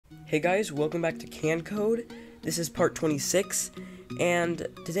Hey guys, welcome back to CanCode. This is part 26, and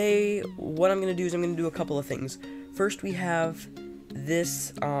today what I'm going to do is I'm going to do a couple of things. First, we have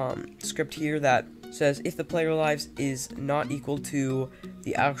this script here that says if the player lives is not equal to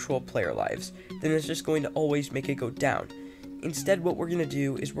the actual player lives, then it's just going to always make it go down. Instead, what we're going to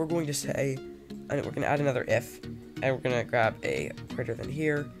do is we're going to say, and we're going to add another if, and we're going to grab a greater than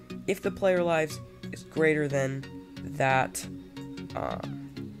here. If the player lives is greater than that,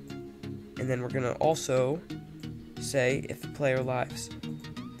 and then we're going to also say if the player lives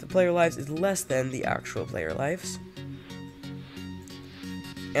is less than the actual player lives.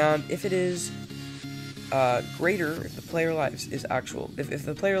 And if it is greater, if the player lives is actual, if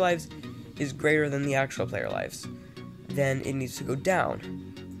the player lives is greater than the actual player lives, then it needs to go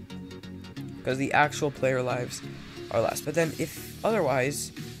down, because the actual player lives are less. But then if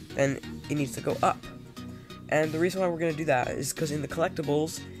otherwise, then it needs to go up. And the reason why we're going to do that is because in the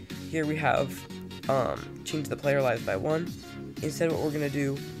collectibles, here we have change the player lives by 1. Instead, what we're going to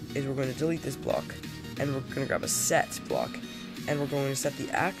do is we're going to delete this block, and we're going to grab a set block, and we're going to set the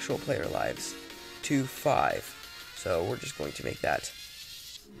actual player lives to 5. So we're just going to make that,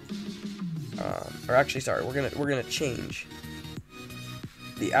 or actually, sorry, we're gonna change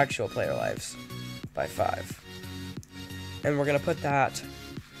the actual player lives by 5, and we're gonna put that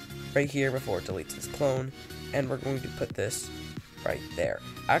right here before it deletes this clone, and we're going to put this right there.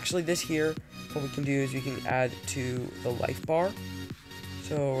 Actually, this here, what we can do is we can add to the life bar.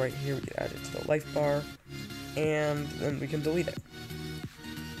 So right here we can add it to the life bar, and then we can delete it.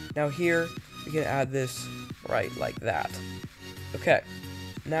 Now here we can add this right like that. Okay,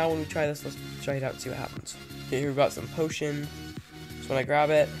 now when we try this, let's try it out and see what happens. Okay, here we've got some potion. So when I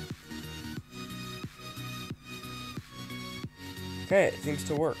grab it, okay, it seems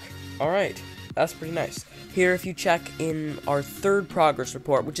to work. Alright, that's pretty nice. Here, if you check in our third progress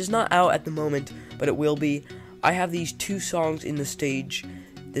report, which is not out at the moment, but it will be, I have these 2 songs in the stage.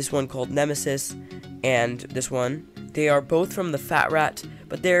 This one called Nemesis, and this one. They are both from the Fat Rat,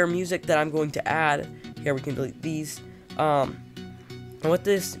 but they're music that I'm going to add. Here, we can delete these. And what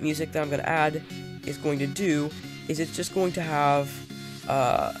this music that I'm going to add is going to do is it's just going to have,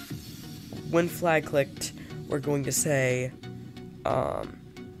 when flag clicked, we're going to say,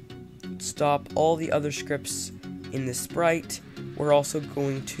 stop all the other scripts in this sprite. We're also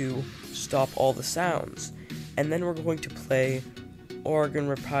going to stop all the sounds, and then we're going to play Organ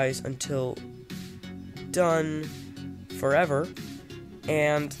Reprise until done forever.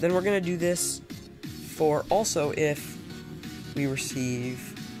 And then we're going to do this for also if we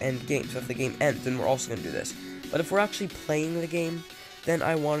receive end game. So if the game ends, then we're also going to do this. But if we're actually playing the game, then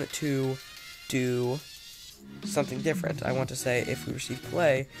I want it to do something different. I want to say if we receive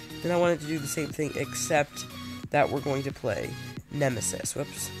play, then I want it to do the same thing, except that we're going to play Nemesis.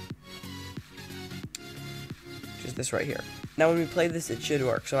 Whoops. Just this right here. Now when we play this, it should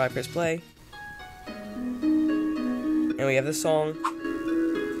work. So I press play, and we have this song,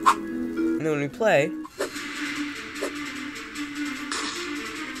 and then when we play,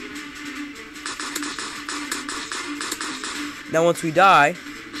 now once we die,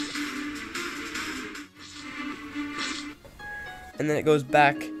 and then it goes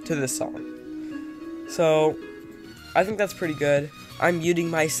back to this song. So I think that's pretty good. I'm muting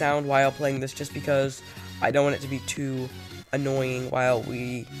my sound while playing this just because I don't want it to be too annoying while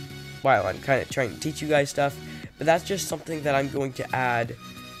I'm kind of trying to teach you guys stuff. But that's just something that I'm going to add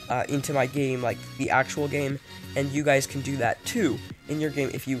into my game, like the actual game, and you guys can do that too in your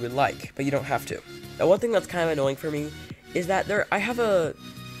game if you would like, but you don't have to. Now, one thing that's kind of annoying for me is that I have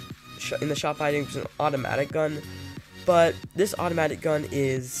in the shop items an automatic gun, but this automatic gun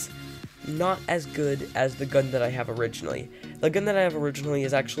is not as good as the gun that I have originally. The gun that I have originally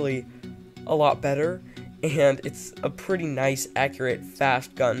is actually a lot better, and it's a pretty nice, accurate,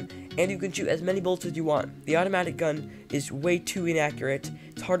 fast gun, and you can shoot as many bullets as you want. The automatic gun is way too inaccurate,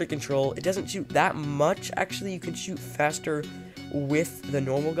 it's hard to control, it doesn't shoot that much. Actually, you can shoot faster with the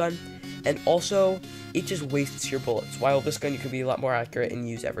normal gun, and also, it just wastes your bullets, while this gun you can be a lot more accurate and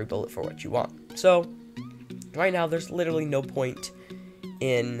use every bullet for what you want. So, right now, there's literally no point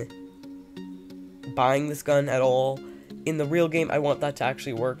in buying this gun at all. In the real game, I want that to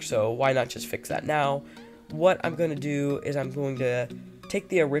actually work, so why not just fix that now? What I'm going to do is I'm going to take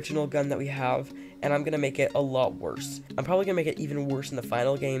the original gun that we have, and I'm going to make it a lot worse. I'm probably going to make it even worse in the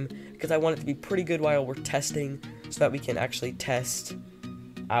final game, because I want it to be pretty good while we're testing, so that we can actually test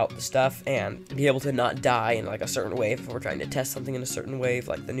out the stuff and be able to not die in like a certain wave if we're trying to test something in a certain wave,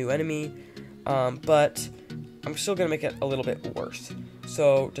 like the new enemy. But I'm still going to make it a little bit worse.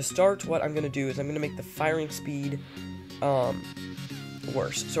 So to start, what I'm going to do is I'm going to make the firing speed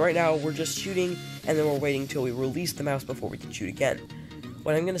worse. So right now we're just shooting, and then we're waiting till we release the mouse before we can shoot again.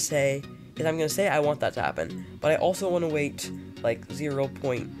 What I'm gonna say is I'm gonna say I want that to happen, but I also want to wait like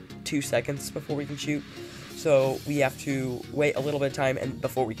 0.2 seconds before we can shoot. So we have to wait a little bit of time and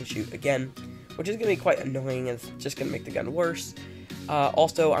before we can shoot again, which is gonna be quite annoying and it's just gonna make the gun worse.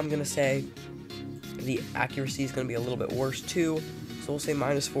 Also, I'm gonna say the accuracy is gonna be a little bit worse too. So we'll say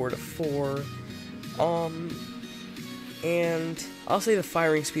 -4 to 4. And I'll say the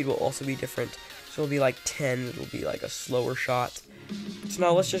firing speed will also be different. So it'll be like 10, it'll be like a slower shot. So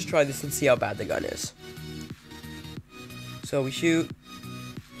now let's just try this and see how bad the gun is. So we shoot,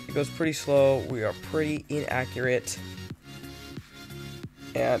 it goes pretty slow, we are pretty inaccurate.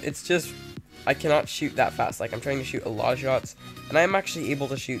 And it's just, I cannot shoot that fast. Like, I'm trying to shoot a lot of shots, and I am actually able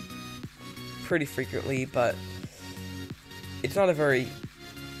to shoot pretty frequently, but it's not a very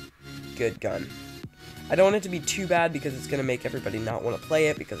good gun. I don't want it to be too bad because it's going to make everybody not want to play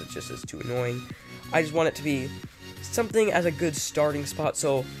it because it just is too annoying. I just want it to be something as a good starting spot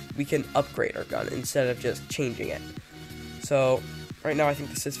so we can upgrade our gun instead of just changing it. So right now I think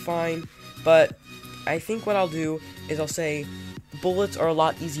this is fine, but I think what I'll do is I'll say bullets are a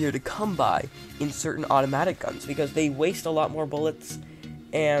lot easier to come by in certain automatic guns because they waste a lot more bullets.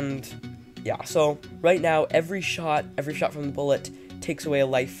 And yeah, so right now every shot from the bullet takes away a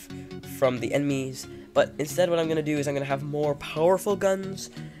life from the enemies. But instead what I'm going to do is I'm going to have more powerful guns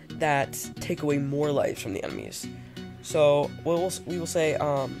that take away more lives from the enemies. So we will say,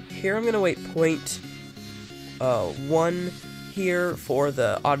 here I'm going to wait 0.1 here for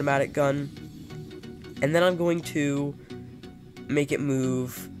the automatic gun. And then I'm going to make it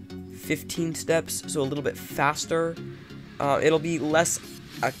move 15 steps, so a little bit faster. It'll be less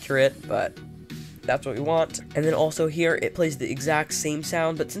accurate, but that's what we want. And then also here, it plays the exact same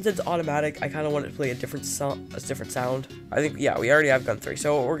sound, but since it's automatic, I kind of want it to play a different sound. I think, yeah, we already have gun 3.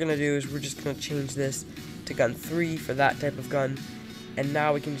 So what we're going to do is we're just going to change this to gun 3 for that type of gun. And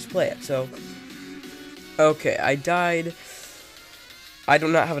now we can just play it. So, okay, I died. I do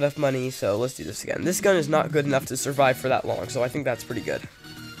not have enough money, so let's do this again. This gun is not good enough to survive for that long, so I think that's pretty good.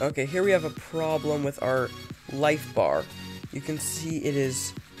 Okay, here we have a problem with our life bar. You can see it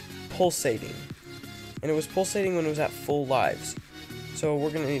is pulsating. And it was pulsating when it was at full lives. So we're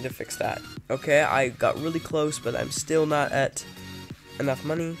going to need to fix that. Okay, I got really close, but I'm still not at enough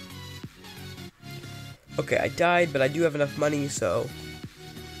money. Okay, I died, but I do have enough money, so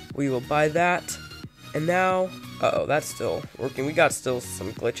we will buy that. And now, uh-oh, that's still working. We got still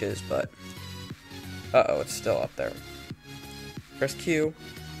some glitches, but uh-oh, it's still up there. Press Q.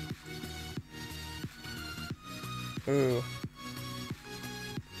 Ooh.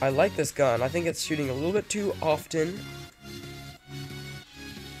 I like this gun. I think it's shooting a little bit too often.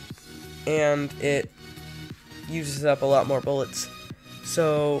 And it uses up a lot more bullets.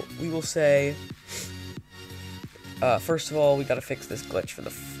 So, we will say, first of all, we gotta fix this glitch for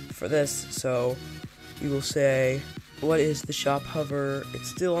this, so we will say, what is the shop hover? It's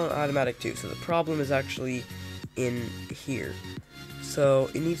still on automatic too, so the problem is actually in here.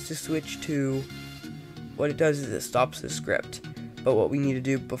 So it needs to switch to, what it does is it stops the script. But what we need to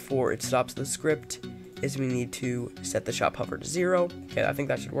do before it stops the script is we need to set the shop hover to 0. Okay, I think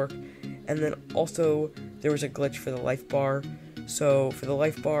that should work. And then also, there was a glitch for the life bar. So for the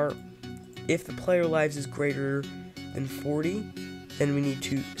life bar, if the player lives is greater than 40, then we need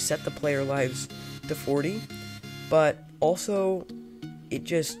to set the player lives to 40, but also it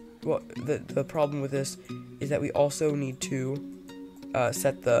just, well, the problem with this is that we also need to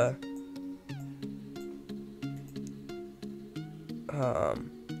set the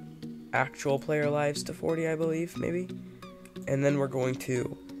actual player lives to 40, I believe, maybe. And then we're going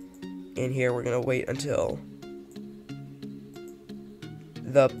to, in here, we're going to wait until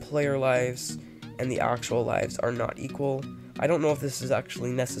the player lives and the actual lives are not equal. I don't know if this is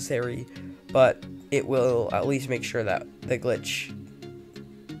actually necessary, but it will at least make sure that the glitch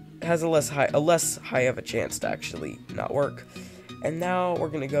has a less high of a chance to actually not work. And now we're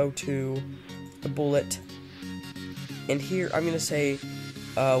gonna go to the bullet, and here I'm gonna say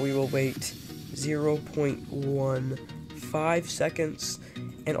we will wait 0.15 seconds,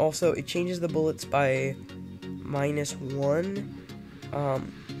 and also it changes the bullets by -1,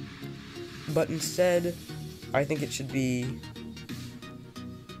 but instead I think it should be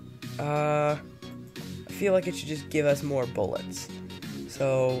I feel like it should just give us more bullets.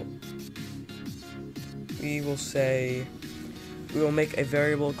 So we will say, we will make a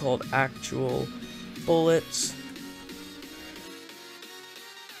variable called actual bullets.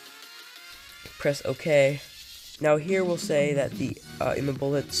 Press OK. Now here we'll say that the in the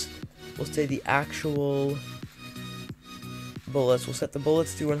bullets, we'll say the actual bullets. We'll set the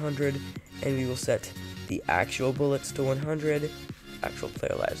bullets to 100, and we will set the actual bullets to 100. Actual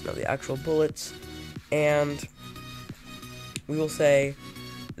player lives, no, the actual bullets. And we will say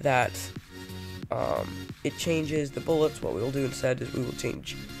that it changes the bullets. What we will do instead is we will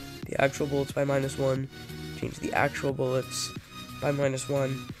change the actual bullets by -1, change the actual bullets by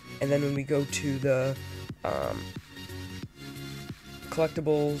 -1, and then when we go to the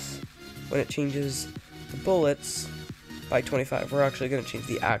collectibles, when it changes the bullets by 25, we're actually going to change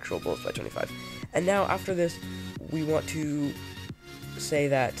the actual bullets by 25. And now after this, we want to say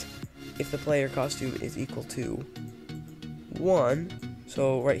that if the player costume is equal to 1,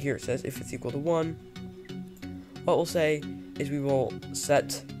 so right here it says if it's equal to 1, what we'll say is we will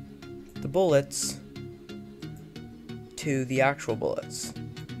set the bullets to the actual bullets.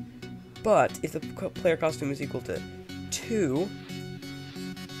 But if the player costume is equal to 2,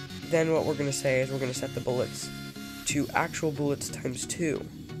 then what we're going to say is we're going to set the bullets to actual bullets times 2.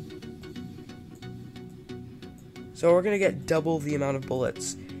 So we're going to get double the amount of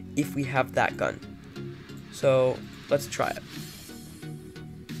bullets if we have that gun. So let's try it.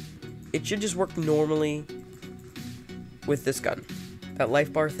 It should just work normally with this gun. That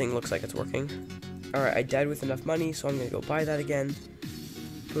life bar thing looks like it's working. Alright, I died with enough money, so I'm going to go buy that again.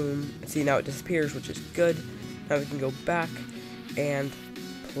 Boom. And see, now it disappears, which is good. Now we can go back and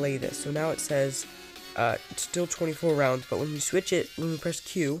play this. So now it says it's still 24 rounds, but when we switch it, when we press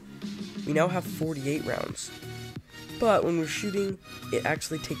Q, we now have 48 rounds. But when we're shooting, it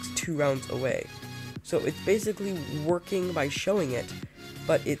actually takes 2 rounds away. So it's basically working by showing it,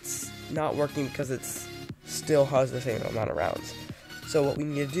 but it's not working because it still has the same amount of rounds. So what we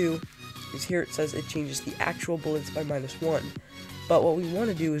need to do is here it says it changes the actual bullets by -1. But what we want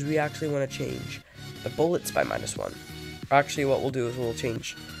to do is we actually want to change the bullets by -1. Actually, what we'll do is we'll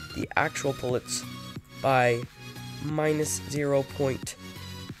change the actual bullets by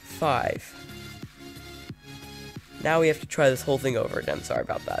 -0.5. Now we have to try this whole thing over again. Sorry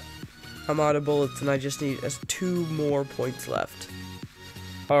about that. I'm out of bullets and I just need 2 more points left.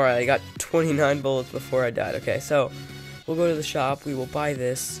 Alright, I got 29 bullets before I died. Okay, so we'll go to the shop, we will buy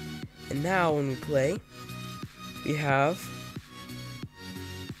this, and now when we play, we have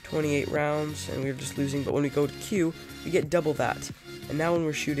 28 rounds, and we're just losing, but when we go to Q, we get double that. And now when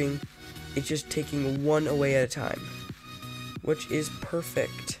we're shooting, it's just taking 1 away at a time, which is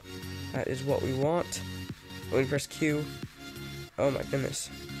perfect. That is what we want. When we press Q, oh my goodness.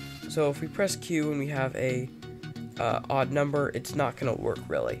 So if we press Q and we have a odd number, it's not going to work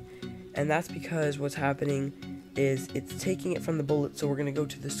really. And that's because what's happening is it's taking it from the bullets. So we're going to go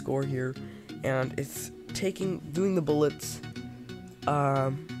to the score here, and it's doing the bullets,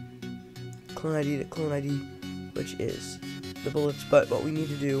 clone ID to clone ID, which is the bullets. But what we need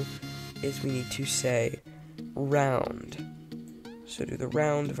to do is we need to say round. So do the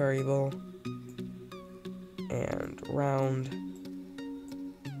round variable and round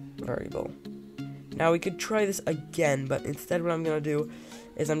variable. Now we could try this again, but instead what I'm going to do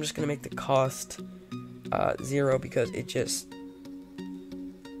is I'm just going to make the cost 0 because it just,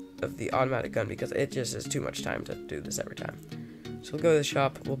 of the automatic gun, because it just is too much time to do this every time. So we'll go to the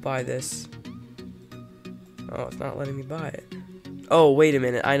shop, we'll buy this. Oh, it's not letting me buy it. Oh, wait a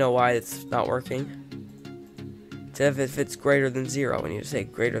minute, I know why it's not working. If it's greater than 0, we need to say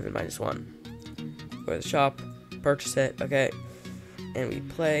greater than -1. Go to the shop, purchase it, okay, and we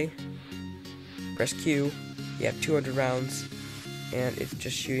play, press Q, we have 200 rounds, and it's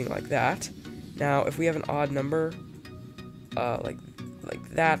just shooting like that. Now, if we have an odd number, like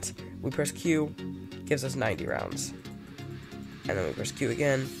that, we press Q, gives us 90 rounds, and then we press Q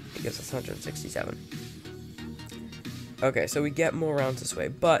again, it gives us 167. Okay, so we get more rounds this way,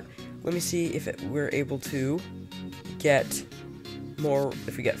 but let me see if we're able to get more,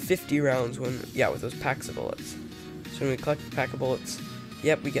 if we get 50 rounds with those packs of bullets. So when we collect a pack of bullets,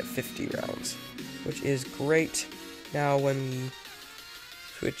 yep, we get 50 rounds, which is great. Now when we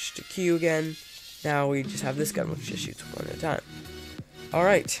switch to Q again, now we just have this gun, which just shoots 1 at a time.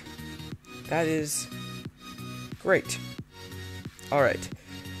 Alright, that is great. Alright,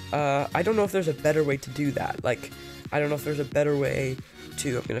 I don't know if there's a better way to do that. Like, I don't know if there's a better way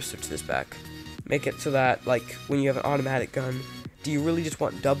to, I'm gonna switch this back, make it so that, like, when you have an automatic gun, do you really just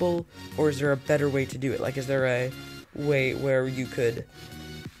want double, or is there a better way to do it? Like, is there a way where you could,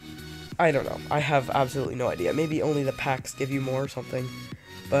 I don't know, I have absolutely no idea. Maybe only the packs give you more or something,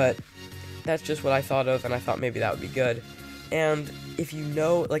 but that's just what I thought of, and I thought maybe that would be good. And if you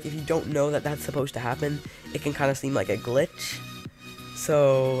know, like, if you don't know that that's supposed to happen, it can kind of seem like a glitch.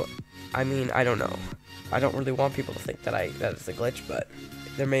 So, I mean, I don't know. I don't really want people to think that it's a glitch, but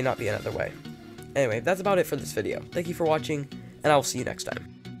there may not be another way. Anyway, that's about it for this video. Thank you for watching, and I will see you next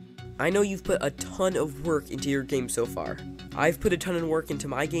time. I know you've put a ton of work into your game so far. I've put a ton of work into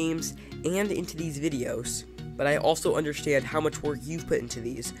my games and into these videos, but I also understand how much work you've put into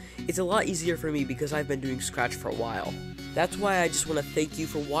these. It's a lot easier for me because I've been doing Scratch for a while. That's why I just want to thank you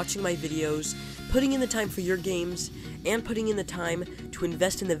for watching my videos, putting in the time for your games, and putting in the time to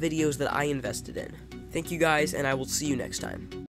invest in the videos that I invested in. Thank you guys, and I will see you next time.